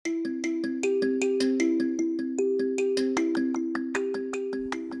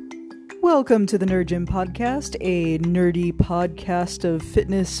Welcome to the Nerd Gym Podcast, a nerdy podcast of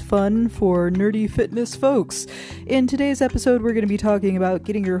fitness fun for nerdy fitness folks. In today's episode, we're going to be talking about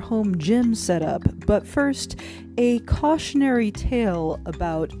getting your home gym set up. But first, a cautionary tale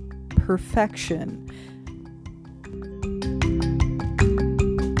about perfection.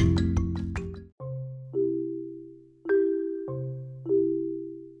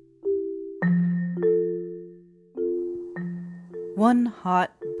 One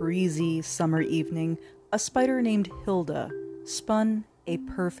hot, breezy summer evening, a spider named Hilda spun a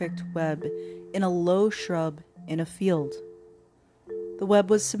perfect web in a low shrub in a field. The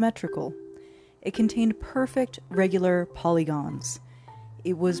web was symmetrical. It contained perfect, regular polygons.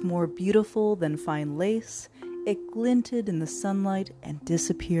 It was more beautiful than fine lace. It glinted in the sunlight and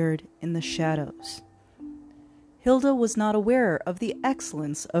disappeared in the shadows. Hilda was not aware of the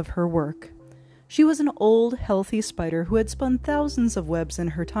excellence of her work. She was an old, healthy spider who had spun thousands of webs in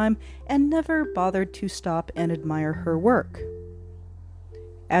her time and never bothered to stop and admire her work.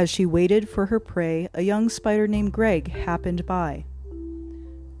 As she waited for her prey, a young spider named Greg happened by.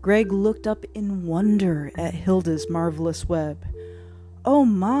 Greg looked up in wonder at Hilda's marvelous web. "Oh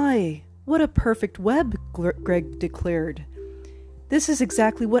my, what a perfect web," Greg declared. "This is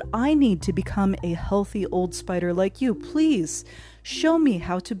exactly what I need to become a healthy old spider like you. Please, show me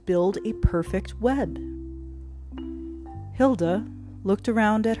how to build a perfect web." Hilda looked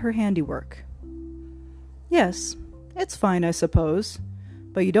around at her handiwork. "Yes, it's fine, I suppose,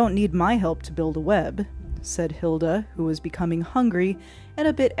 but you don't need my help to build a web," said Hilda, who was becoming hungry and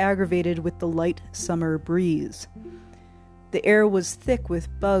a bit aggravated with the light summer breeze. The air was thick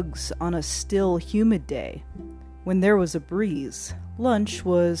with bugs on a still, humid day. When there was a breeze, lunch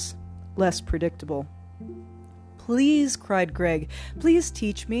was less predictable. "Please," cried Greg, "please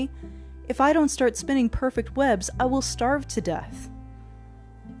teach me. If I don't start spinning perfect webs, I will starve to death."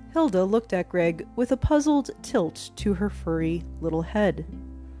 Hilda looked at Greg with a puzzled tilt to her furry little head.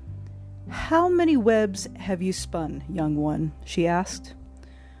 "How many webs have you spun, young one?" she asked.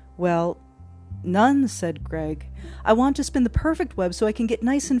 "Well, none," said Greg. "I want to spin the perfect web so I can get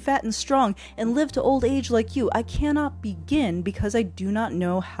nice and fat and strong and live to old age like you. I cannot begin because I do not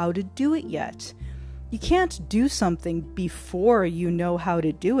know how to do it yet. You can't do something before you know how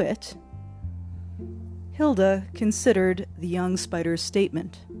to do it." Hilda considered the young spider's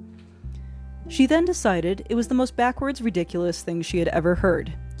statement. She then decided it was the most backwards, ridiculous thing she had ever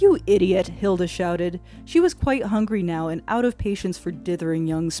heard. "You idiot," Hilda shouted. She was quite hungry now and out of patience for dithering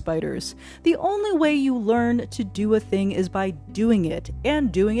young spiders. "The only way you learn to do a thing is by doing it,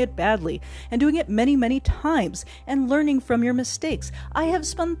 and doing it badly, and doing it many, many times, and learning from your mistakes. I have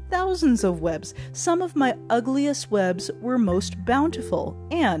spun thousands of webs. Some of my ugliest webs were most bountiful,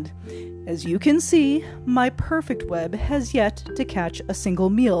 and, as you can see, my perfect web has yet to catch a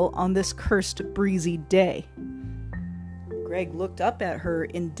single meal on this cursed breezy day." Greg looked up at her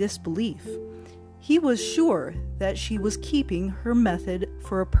in disbelief. He was sure that she was keeping her method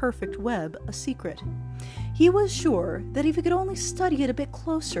for a perfect web a secret. He was sure that if he could only study it a bit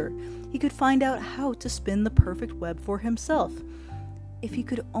closer, he could find out how to spin the perfect web for himself. If he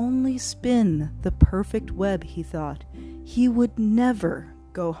could only spin the perfect web, he thought, he would never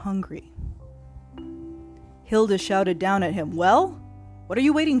go hungry. Hilda shouted down at him, "Well? What are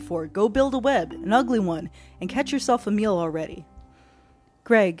you waiting for? Go build a web, an ugly one, and catch yourself a meal already."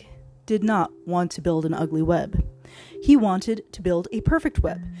 Greg did not want to build an ugly web. He wanted to build a perfect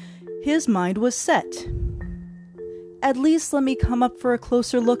web. His mind was set. "At least let me come up for a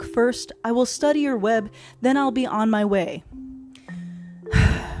closer look first. I will study your web, then I'll be on my way."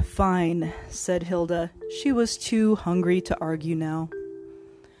 "Fine," said Hilda. She was too hungry to argue now.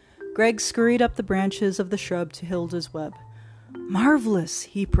 Greg scurried up the branches of the shrub to Hilda's web. "Marvelous,"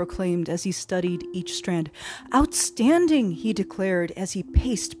 he proclaimed as he studied each strand. "Outstanding," he declared as he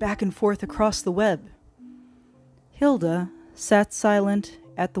paced back and forth across the web. Hilda sat silent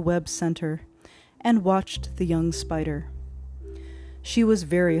at the web's center and watched the young spider. She was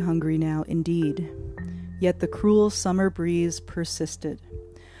very hungry now indeed, yet the cruel summer breeze persisted.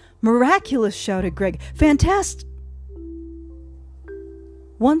 "Miraculous!" shouted Greg. "Fantastic!"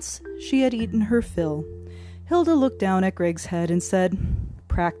 Once she had eaten her fill, Hilda looked down at Greg's head and said,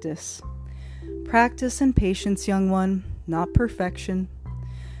 "Practice. Practice and patience, young one, not perfection.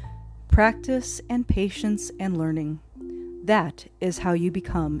 Practice and patience and learning. That is how you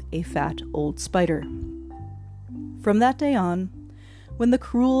become a fat old spider." From that day on, when the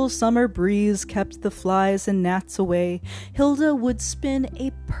cruel summer breeze kept the flies and gnats away, Hilda would spin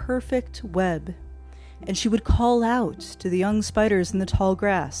a perfect web, and she would call out to the young spiders in the tall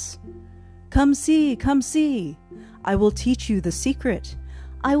grass, come see, I will teach you the secret.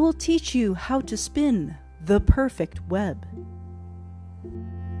 I will teach you how to spin the perfect web.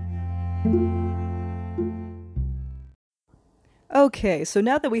 Okay, so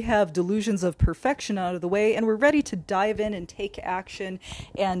now that we have delusions of perfection out of the way and we're ready to dive in and take action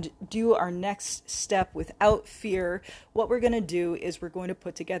and do our next step without fear, what we're going to do is we're going to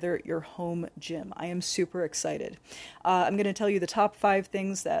put together your home gym. I am super excited. I'm going to tell you the top 5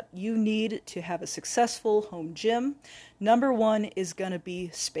 things that you need to have a successful home gym. Number 1 is going to be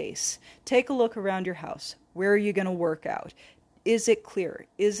space. Take a look around your house. Where are you going to work out? Is it clear?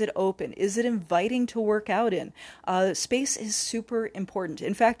 Is it open? Is it inviting to work out in? Space is super important.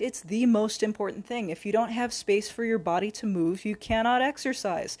 In fact, it's the most important thing. If you don't have space for your body to move, you cannot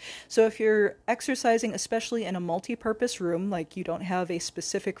exercise. So if you're exercising, especially in a multi-purpose room, like you don't have a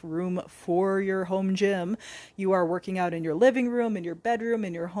specific room for your home gym, you are working out in your living room, in your bedroom,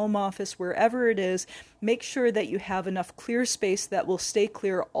 in your home office, wherever it is, make sure that you have enough clear space that will stay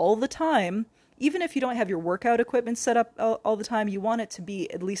clear all the time. Even if you don't have your workout equipment set up all the time, you want it to be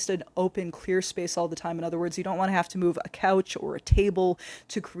at least an open, clear space all the time. In other words, you don't want to have to move a couch or a table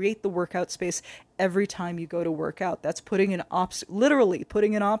to create the workout space every time you go to work out. That's putting literally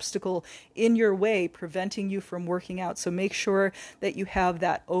putting an obstacle in your way, preventing you from working out. So make sure that you have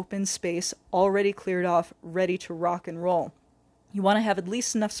that open space already cleared off, ready to rock and roll. You want to have at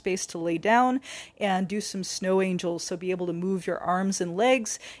least enough space to lay down and do some snow angels, so be able to move your arms and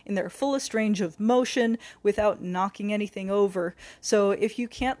legs in their fullest range of motion without knocking anything over. So if you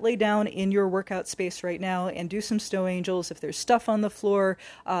can't lay down in your workout space right now and do some snow angels, if there's stuff on the floor,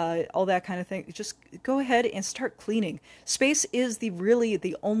 all that kind of thing, just go ahead and start cleaning. Space is the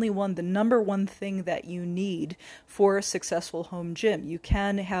number one thing that you need for a successful home gym. You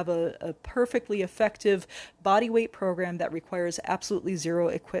can have a perfectly effective body weight program that requires absolutely zero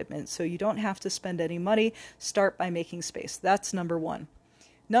equipment, so you don't have to spend any money. Start by making space. That's number 1.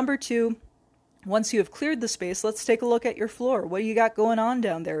 Number 2, once you have cleared the space, let's take a look at your floor. What do you got going on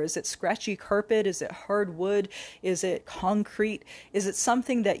down there? Is it scratchy carpet? Is it hardwood? Is it concrete? Is it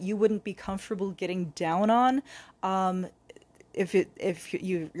something that you wouldn't be comfortable getting down on? If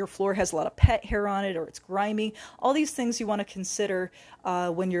your floor has a lot of pet hair on it, or it's grimy, all these things you want to consider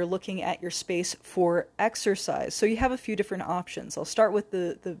when you're looking at your space for exercise. So you have a few different options. I'll start with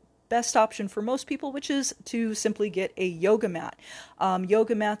the best option for most people, which is to simply get a yoga mat.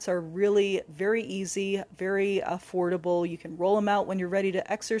 Yoga mats are really very easy, very affordable. You can roll them out when you're ready to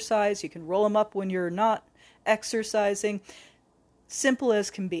exercise. You can roll them up when you're not exercising. Simple as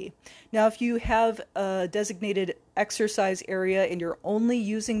can be. Now, if you have a designated exercise area and you're only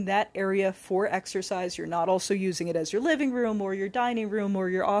using that area for exercise, you're not also using it as your living room or your dining room or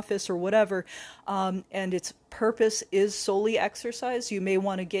your office or whatever, and its purpose is solely exercise, you may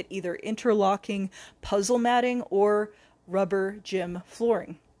want to get either interlocking puzzle matting or rubber gym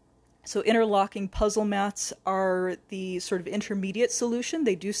flooring. So interlocking puzzle mats are the sort of intermediate solution.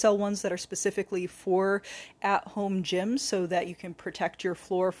 They do sell ones that are specifically for at-home gyms so that you can protect your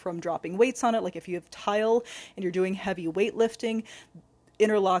floor from dropping weights on it. Like if you have tile and you're doing heavy weightlifting,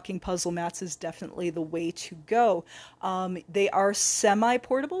 interlocking puzzle mats is definitely the way to go. They are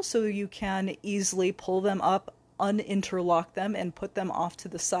semi-portable, so you can easily pull them up, uninterlock them, and put them off to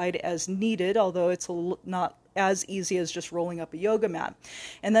the side as needed, although it's not as easy as just rolling up a yoga mat.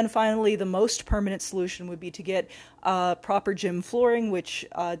 And then finally, the most permanent solution would be to get proper gym flooring, which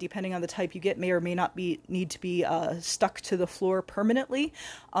depending on the type you get may or may not need to be stuck to the floor permanently.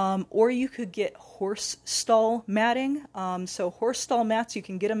 Or you could get horse stall matting. So horse stall mats, you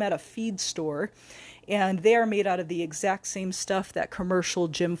can get them at a feed store, and they are made out of the exact same stuff that commercial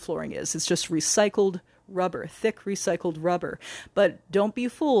gym flooring is. It's just recycled rubber, thick recycled rubber. But don't be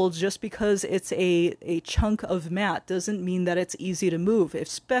fooled, just because it's a chunk of mat doesn't mean that it's easy to move,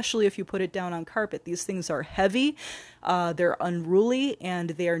 especially if you put it down on carpet. These things are heavy, they're unruly, and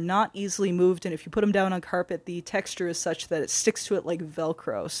they are not easily moved. And if you put them down on carpet, the texture is such that it sticks to it like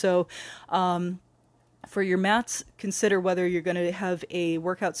Velcro. So for your mats, consider whether you're going to have a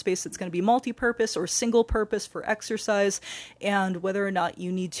workout space that's going to be multi-purpose or single-purpose for exercise, and whether or not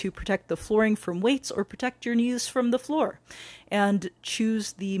you need to protect the flooring from weights or protect your knees from the floor. And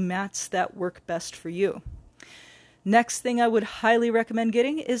choose the mats that work best for you. Next thing I would highly recommend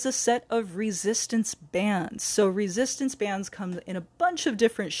getting is a set of resistance bands. So resistance bands come in a bunch of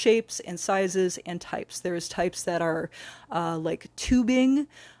different shapes and sizes and types. There's types that are like tubing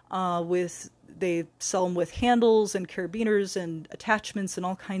they sell them with handles and carabiners and attachments and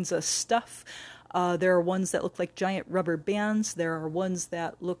all kinds of stuff. There are ones that look like giant rubber bands. There are ones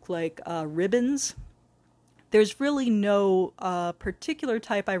that look like ribbons. There's really no particular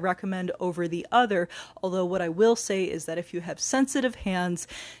type I recommend over the other, although what I will say is that if you have sensitive hands,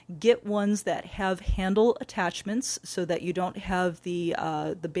 get ones that have handle attachments so that you don't have the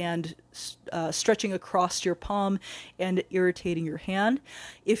band stretching across your palm and irritating your hand.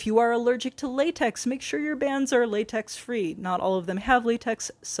 If you are allergic to latex, make sure your bands are latex free. Not all of them have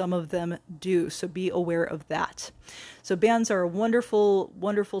latex, some of them do, so be aware of that. So bands are a wonderful,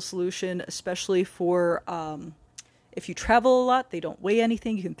 wonderful solution, especially for if you travel a lot. They don't weigh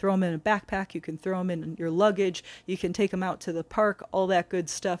anything. You can throw them in a backpack. You can throw them in your luggage. You can take them out to the park, all that good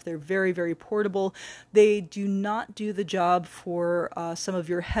stuff. They're very, very portable. They do not do the job for some of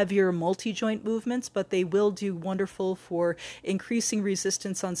your heavier multi-joint movements, but they will do wonderful for increasing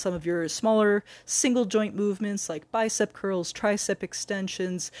resistance on some of your smaller single joint movements like bicep curls, tricep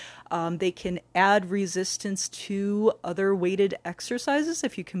extensions. They can add resistance to other weighted exercises.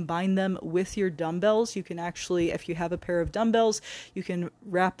 If you combine them with your dumbbells, you can actually, if you have a pair of dumbbells, you can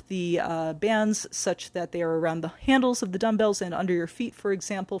wrap the bands such that they are around the handles of the dumbbells and under your feet, for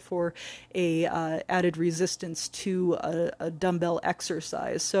example, for a added resistance to a dumbbell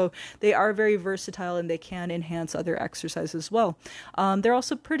exercise. So they are very versatile and they can enhance other exercises as well. They're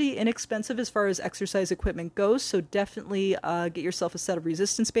also pretty inexpensive as far as exercise equipment goes, so definitely get yourself a set of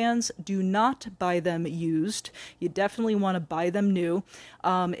resistance bands. Do not buy them used. You definitely want to buy them new.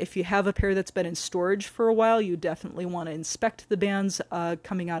 If you have a pair that's been in storage for a while, you definitely want to inspect the bands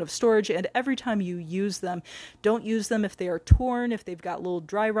coming out of storage, and every time you use them, don't use them if they are torn, if they've got little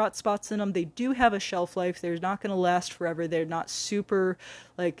dry rot spots in them. They do have a shelf life. They're not going to last forever. They're not super,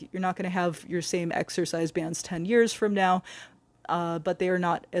 like, you're not going to have your same exercise bands 10 years from now. But they are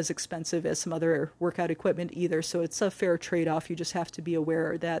not as expensive as some other workout equipment either, so it's a fair trade-off. You just have to be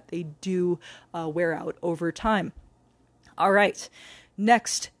aware that they do wear out over time. All right,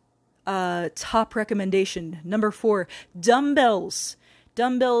 next top recommendation, number 4, dumbbells.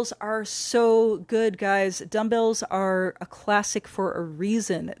 Dumbbells are so good, guys. Dumbbells are a classic for a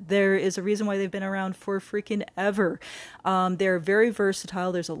reason. There is a reason why they've been around for freaking ever. They're very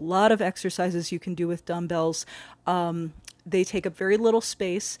versatile. There's a lot of exercises you can do with dumbbells. They take up very little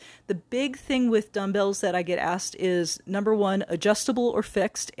space. The big thing with dumbbells that I get asked is, number 1, adjustable or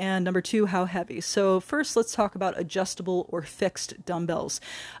fixed, and number 2, how heavy. So first, let's talk about adjustable or fixed dumbbells.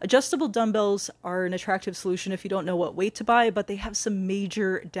 Adjustable dumbbells are an attractive solution if you don't know what weight to buy, but they have some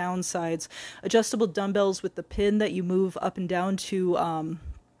major downsides. Adjustable dumbbells with the pin that you move up and down to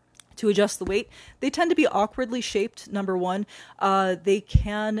adjust the weight, they tend to be awkwardly shaped, number 1. They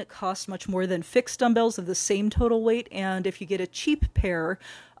can cost much more than fixed dumbbells of the same total weight, and if you get a cheap pair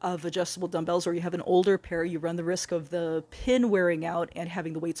of adjustable dumbbells or you have an older pair, you run the risk of the pin wearing out and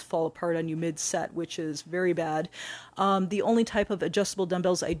having the weights fall apart on you mid-set, which is very bad. The only type of adjustable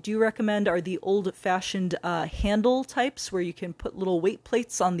dumbbells I do recommend are the old-fashioned handle types, where you can put little weight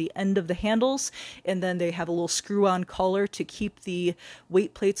plates on the end of the handles, and then they have a little screw-on collar to keep the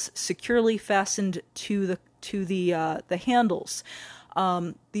weight plates securely fastened to the handles.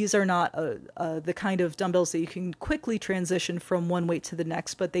 These are not the kind of dumbbells that you can quickly transition from one weight to the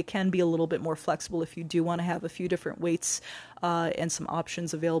next, but they can be a little bit more flexible if you do want to have a few different weights and some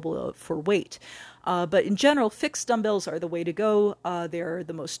options available for weight. But in general, fixed dumbbells are the way to go. They're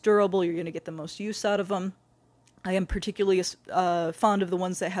the most durable. You're going to get the most use out of them. I am particularly fond of the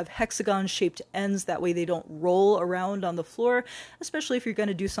ones that have hexagon-shaped ends. That way they don't roll around on the floor, especially if you're going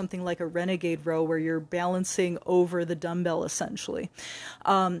to do something like a renegade row where you're balancing over the dumbbell, essentially.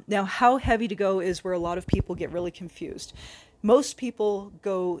 Now, how heavy to go is where a lot of people get really confused. Most people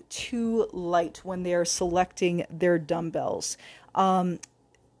go too light when they are selecting their dumbbells.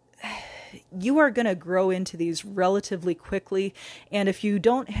 You are going to grow into these relatively quickly, and if you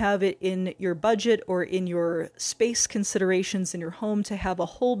don't have it in your budget or in your space considerations in your home to have a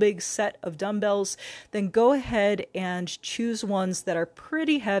whole big set of dumbbells, then go ahead and choose ones that are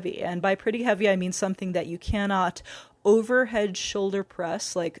pretty heavy. And by pretty heavy, I mean something that you cannot overhead shoulder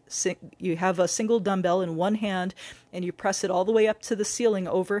press, like you have a single dumbbell in one hand and you press it all the way up to the ceiling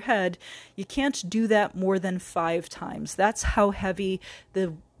overhead. You can't do that more than 5 times. That's how heavy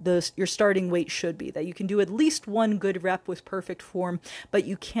your starting weight should be. That you can do at least 1 good rep with perfect form, but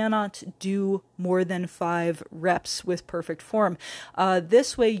you cannot do more than 5 reps with perfect form.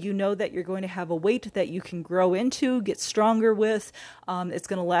 This way you know that you're going to have a weight that you can grow into, get stronger with. It's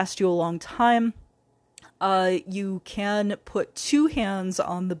going to last you a long time. You can put 2 hands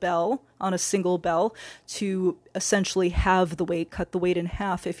on the bell, on a single bell, to essentially halve the weight, cut the weight in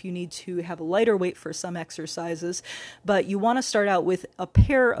half if you need to have a lighter weight for some exercises. But you want to start out with a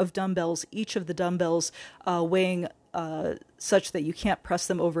pair of dumbbells, each of the dumbbells weighing such that you can't press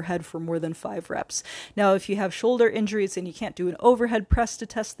them overhead for more than 5 reps. Now, if you have shoulder injuries and you can't do an overhead press to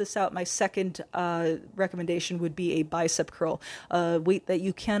test this out, my second recommendation would be a bicep curl. Weight that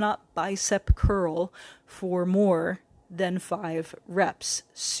you cannot bicep curl for more than 5 reps.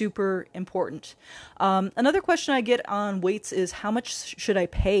 Super important. Another question I get on weights is how much should I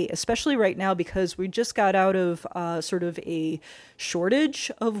pay, especially right now because we just got out of sort of a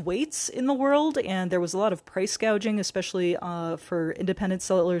shortage of weights in the world, and there was a lot of price gouging, especially for independent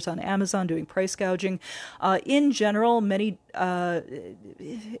sellers on Amazon doing price gouging. In general,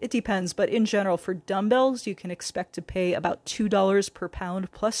 it depends, but in general, for dumbbells, you can expect to pay about $2 per pound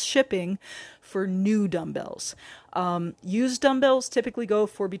plus shipping for new dumbbells. Used dumbbells typically go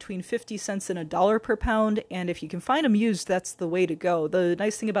for between 50 cents and $1 per pound, and if you can find them used, that's the way to go. The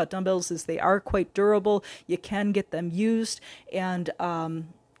nice thing about dumbbells is they are quite durable. You can get them used, and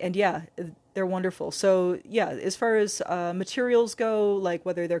yeah, they're wonderful. So yeah, as far as materials go, like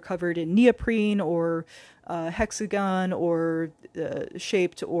whether they're covered in neoprene or hexagon or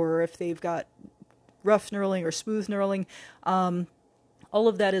shaped, or if they've got rough knurling or smooth knurling, all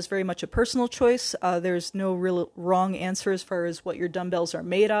of that is very much a personal choice. There's no real wrong answer as far as what your dumbbells are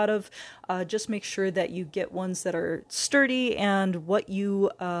made out of. Just make sure that you get ones that are sturdy and what you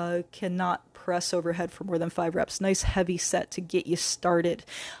cannot press overhead for more than 5 reps. Nice heavy set to get you started.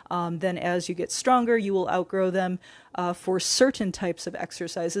 Then as you get stronger, you will outgrow them for certain types of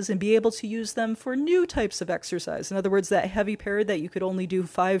exercises and be able to use them for new types of exercise. In other words, that heavy pair that you could only do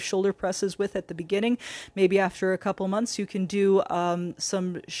 5 shoulder presses with at the beginning, maybe after a couple months you can do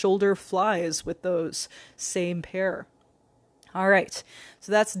some shoulder flies with those same pair. All right,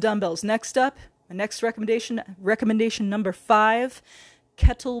 so that's dumbbells. Next up, my next recommendation number 5,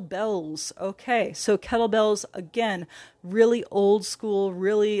 kettlebells. Okay, so kettlebells, again, really old school,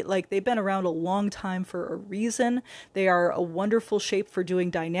 really like they've been around a long time for a reason. They are a wonderful shape for doing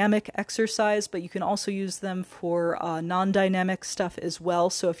dynamic exercise, but you can also use them for non-dynamic stuff as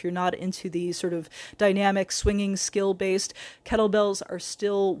well. So if you're not into the sort of dynamic swinging skill-based, kettlebells are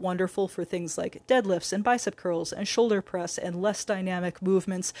still wonderful for things like deadlifts and bicep curls and shoulder press and less dynamic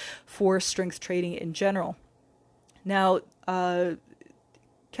movements for strength training in general. Now,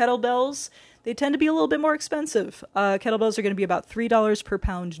 kettlebells, they tend to be a little bit more expensive. Kettlebells are going to be about $3 per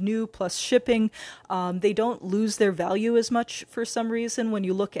pound new plus shipping. They don't lose their value as much for some reason. When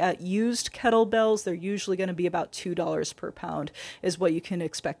you look at used kettlebells, they're usually going to be about $2 per pound is what you can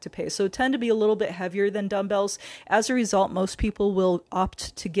expect to pay. So tend to be a little bit heavier than dumbbells. As a result, most people will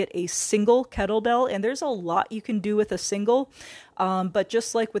opt to get a single kettlebell, and there's a lot you can do with a single. But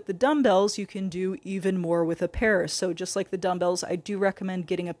just like with the dumbbells, you can do even more with a pair. So just like the dumbbells, I do recommend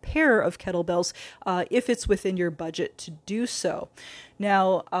getting a pair of kettlebells if it's within your budget to do so.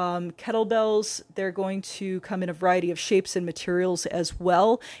 Now, kettlebells, they're going to come in a variety of shapes and materials as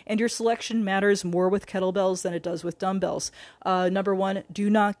well, and your selection matters more with kettlebells than it does with dumbbells. Number 1, do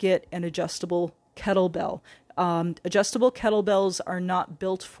not get an adjustable kettlebell. Adjustable kettlebells are not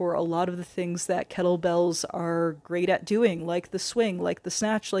built for a lot of the things that kettlebells are great at doing, like the swing, like the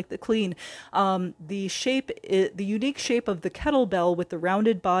snatch, like the clean. The unique shape of the kettlebell with the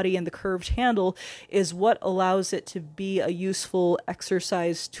rounded body and the curved handle is what allows it to be a useful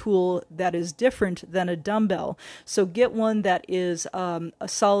exercise tool that is different than a dumbbell. So get one that is a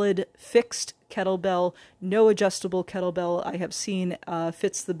solid fixed kettlebell. No adjustable kettlebell I have seen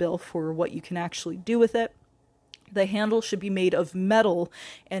fits the bill for what you can actually do with it. The handle should be made of metal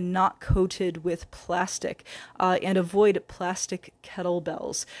and not coated with plastic, and avoid plastic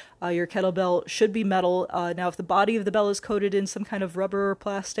kettlebells. Your kettlebell should be metal. Now, if the body of the bell is coated in some kind of rubber or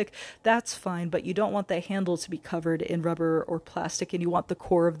plastic, that's fine, but you don't want the handle to be covered in rubber or plastic, and you want the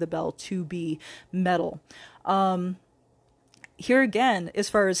core of the bell to be metal. Here again, as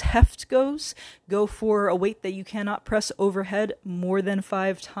far as heft goes, go for a weight that you cannot press overhead more than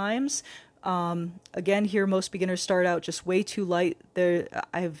 5 times. Again, here most beginners start out just way too light.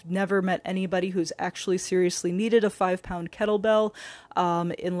 I've never met anybody who's actually seriously needed a 5-pound kettlebell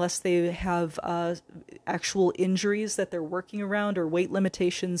unless they have actual injuries that they're working around or weight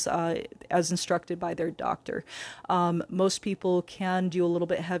limitations as instructed by their doctor. Most people can do a little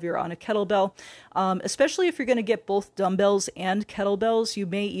bit heavier on a kettlebell, especially if you're going to get both dumbbells and kettlebells. You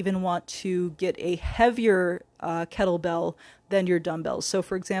may even want to get a heavier kettlebell than your dumbbells. So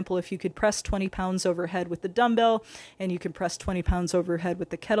for example, if you could press 20 pounds overhead with the dumbbell and you can press 20 pounds overhead with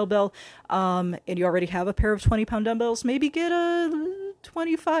the kettlebell, and you already have a pair of 20-pound dumbbells, maybe get a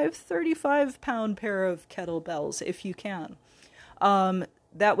 25, 35-pound pair of kettlebells if you can.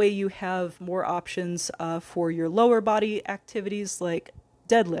 That way you have more options for your lower body activities like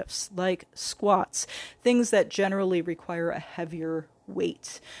deadlifts, like squats, things that generally require a heavier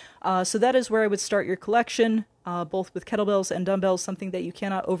weight. So that is where I would start your collection, both with kettlebells and dumbbells, something that you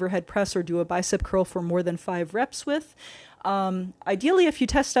cannot overhead press or do a bicep curl for more than 5 reps with. Ideally, if you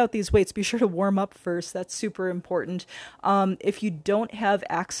test out these weights, be sure to warm up first. That's super important. If you don't have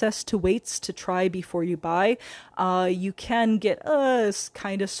access to weights to try before you buy, you can get a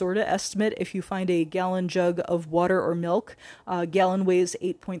kind of sort of estimate if you find a gallon jug of water or milk. Gallon weighs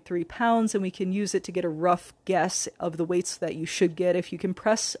 8.3 pounds, and we can use it to get a rough guess of the weights that you should get. If you can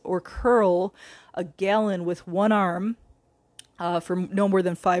press or curl a gallon with one arm, for no more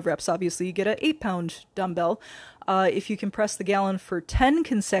than 5 reps, obviously, you get an 8-pound dumbbell. If you can press the gallon for 10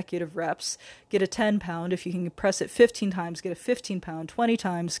 consecutive reps, get a 10-pound. If you can press it 15 times, get a 15-pound. 20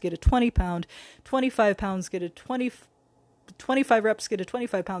 times, get a 20-pound. 25 pounds, get a 25 reps, get a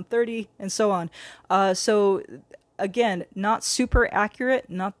 25-pound. 30, and so on. So again, not super accurate,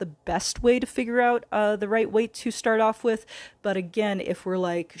 not the best way to figure out the right weight to start off with. But again, if we're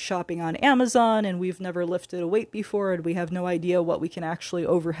like shopping on Amazon and we've never lifted a weight before and we have no idea what we can actually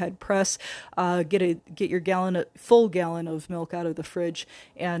overhead press, get your full gallon of milk out of the fridge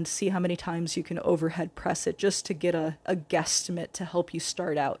and see how many times you can overhead press it, just to get a guesstimate to help you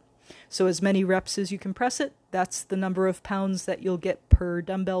start out. So as many reps as you can press it, that's the number of pounds that you'll get per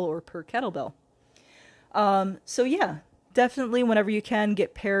dumbbell or per kettlebell. So yeah, definitely whenever you can,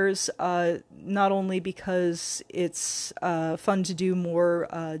 get pairs, not only because it's fun to do more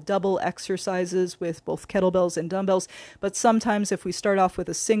double exercises with both kettlebells and dumbbells, but sometimes if we start off with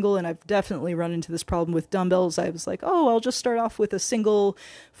a single, and I've definitely run into this problem with dumbbells, I was like, oh, I'll just start off with a single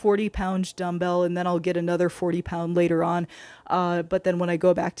 40-pound dumbbell and then I'll get another 40-pound later on. But then when I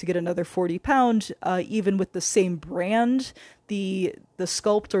go back to get another 40-pound, even with the same brand, the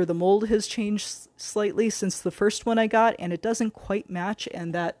sculpt or the mold has changed slightly since the first one I got, and it doesn't quite match.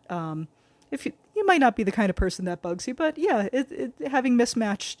 And that, if you might not be the kind of person that bugs you, but yeah, having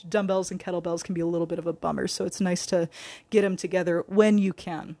mismatched dumbbells and kettlebells can be a little bit of a bummer. So it's nice to get them together when you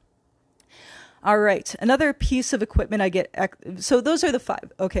can. All right, another piece of equipment I get. So those are the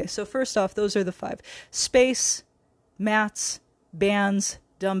 5. Okay, so first off, those are the 5: space, mats, bands,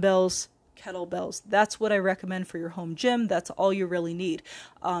 dumbbells, kettlebells. That's what I recommend for your home gym. That's all you really need.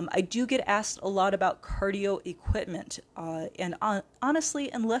 I do get asked a lot about cardio equipment. And honestly,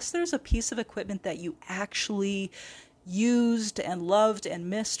 unless there's a piece of equipment that you actually used and loved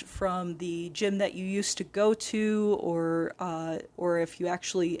and missed from the gym that you used to go to, or if you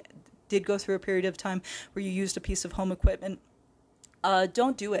actually did go through a period of time where you used a piece of home equipment,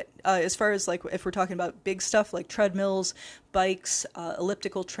 don't do it. As far as like if we're talking about big stuff like treadmills, bikes,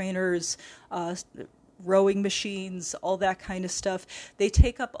 elliptical trainers, rowing machines, all that kind of stuff, they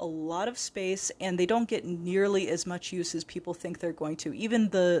take up a lot of space and they don't get nearly as much use as people think they're going to. Even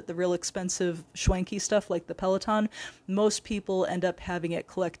the real expensive schwanky stuff like the Peloton, most people end up having it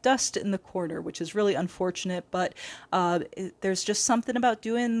collect dust in the corner, which is really unfortunate, but there's just something about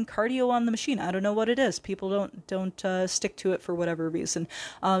doing cardio on the machine. I don't know what it is. People don't stick to it for whatever reason.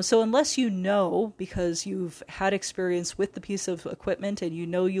 So unless you know, because you've had experience with the piece of equipment and you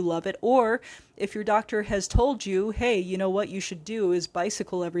know you love it, or if your doctor has told you, hey, you know what you should do is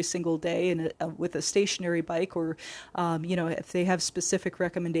bicycle every single day and with a stationary bike, or, if they have specific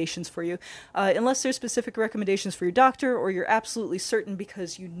recommendations for you, unless there's specific recommendations for your doctor or you're absolutely certain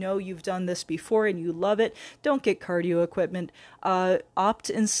because you know you've done this before and you love it, don't get cardio equipment. Opt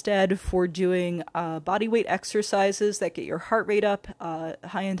instead for doing body weight exercises that get your heart rate up,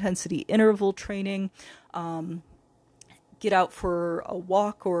 high intensity interval training, get out for a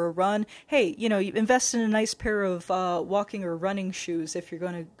walk or a run. Hey, you invest in a nice pair of walking or running shoes if you're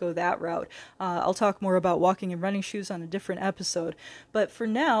going to go that route. I'll talk more about walking and running shoes on a different episode. But for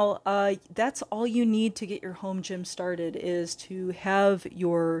now, that's all you need to get your home gym started, is to have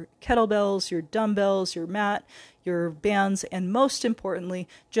your kettlebells, your dumbbells, your mat, your bands, and most importantly,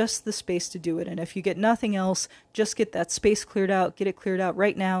 just the space to do it. And if you get nothing else, just get that space cleared out, get it cleared out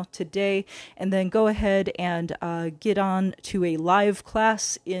right now, today, and then go ahead and get on to a live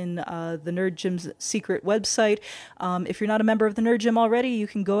class in the Nerd Gym's secret website. If you're not a member of the Nerd Gym already, you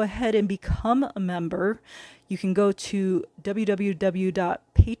can go ahead and become a member. You can go to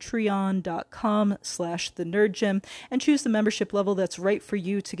www.patreon.com/thenerdgym and choose the membership level that's right for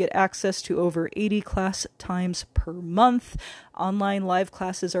you to get access to over 80 class times per month. Online live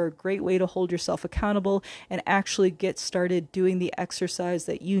classes are a great way to hold yourself accountable and actually get started doing the exercise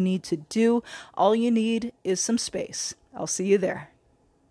that you need to do. All you need is some space. I'll see you there.